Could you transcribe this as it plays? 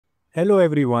Hello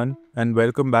everyone and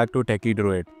welcome back to Techie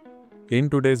Droid. In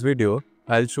today's video,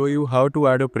 I'll show you how to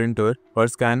add a printer or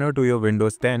scanner to your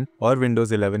Windows 10 or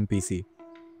Windows 11 PC.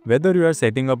 Whether you are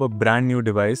setting up a brand new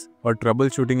device or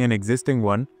troubleshooting an existing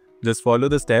one, just follow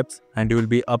the steps and you will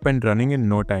be up and running in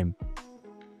no time.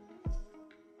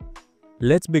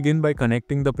 Let's begin by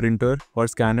connecting the printer or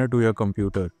scanner to your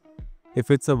computer. If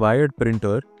it's a wired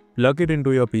printer, plug it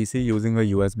into your PC using a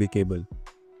USB cable.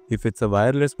 If it's a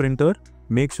wireless printer,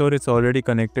 make sure it's already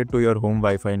connected to your home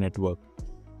Wi-Fi network.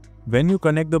 When you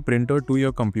connect the printer to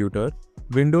your computer,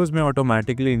 Windows may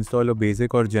automatically install a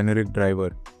basic or generic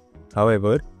driver.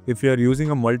 However, if you are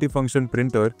using a multifunction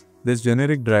printer, this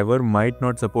generic driver might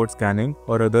not support scanning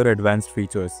or other advanced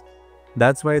features.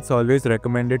 That's why it's always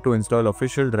recommended to install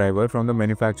official driver from the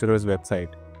manufacturer's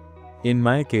website. In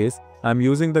my case, I'm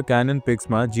using the Canon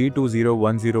Pixma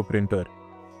G2010 printer.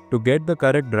 To get the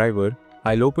correct driver,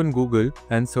 I'll open Google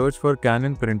and search for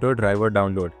Canon printer driver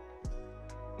download.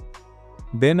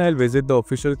 Then I'll visit the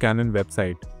official Canon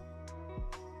website.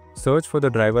 Search for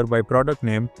the driver by product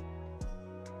name.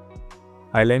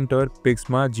 I'll enter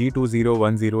Pixma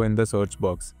G2010 in the search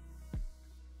box.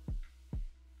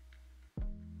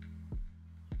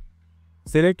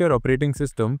 Select your operating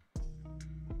system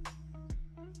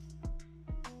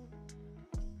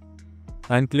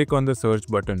and click on the search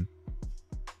button.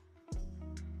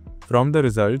 From the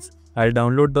results, I'll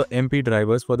download the MP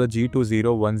drivers for the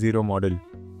G2010 model.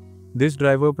 This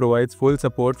driver provides full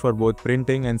support for both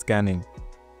printing and scanning.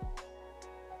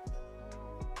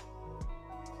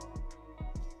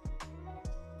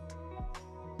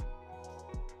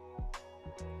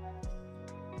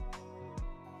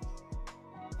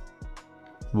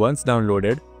 Once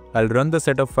downloaded, I'll run the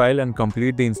setup file and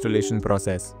complete the installation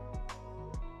process.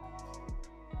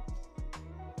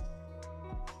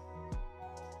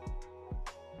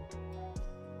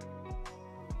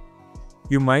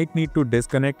 You might need to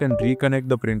disconnect and reconnect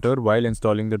the printer while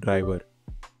installing the driver.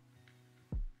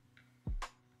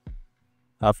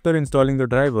 After installing the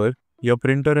driver, your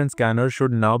printer and scanner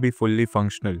should now be fully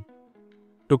functional.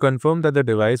 To confirm that the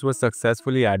device was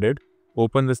successfully added,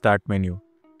 open the Start menu.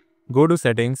 Go to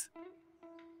Settings,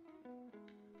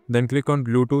 then click on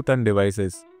Bluetooth and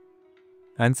Devices,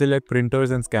 and select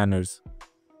Printers and Scanners.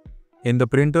 In the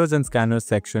Printers and Scanners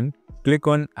section, click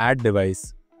on Add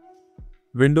Device.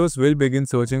 Windows will begin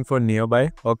searching for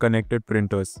nearby or connected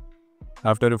printers.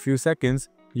 After a few seconds,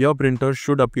 your printer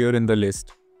should appear in the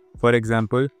list. For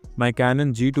example, my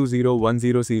Canon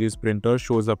G2010 series printer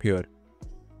shows up here.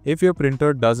 If your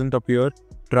printer doesn't appear,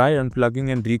 try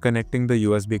unplugging and reconnecting the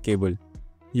USB cable.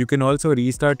 You can also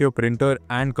restart your printer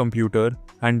and computer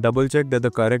and double check that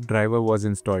the correct driver was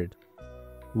installed.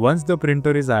 Once the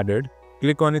printer is added,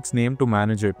 click on its name to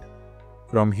manage it.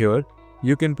 From here,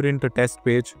 you can print a test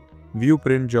page, view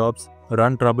print jobs,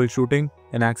 run troubleshooting,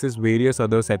 and access various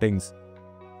other settings.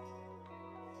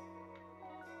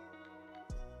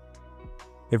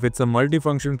 If it's a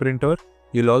multifunction printer,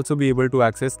 you'll also be able to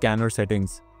access scanner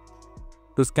settings.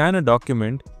 To scan a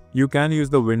document, you can use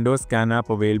the Windows Scan app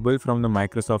available from the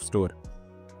Microsoft Store.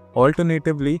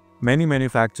 Alternatively, many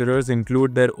manufacturers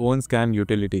include their own scan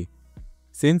utility.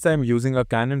 Since I'm using a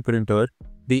Canon printer,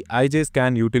 the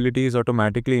IJScan utility is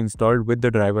automatically installed with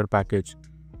the driver package.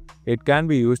 It can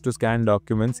be used to scan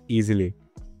documents easily.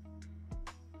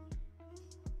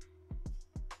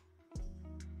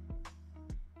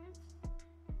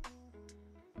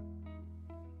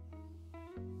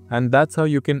 And that's how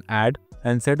you can add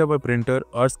and set up a printer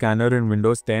or scanner in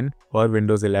Windows 10 or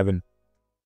Windows 11.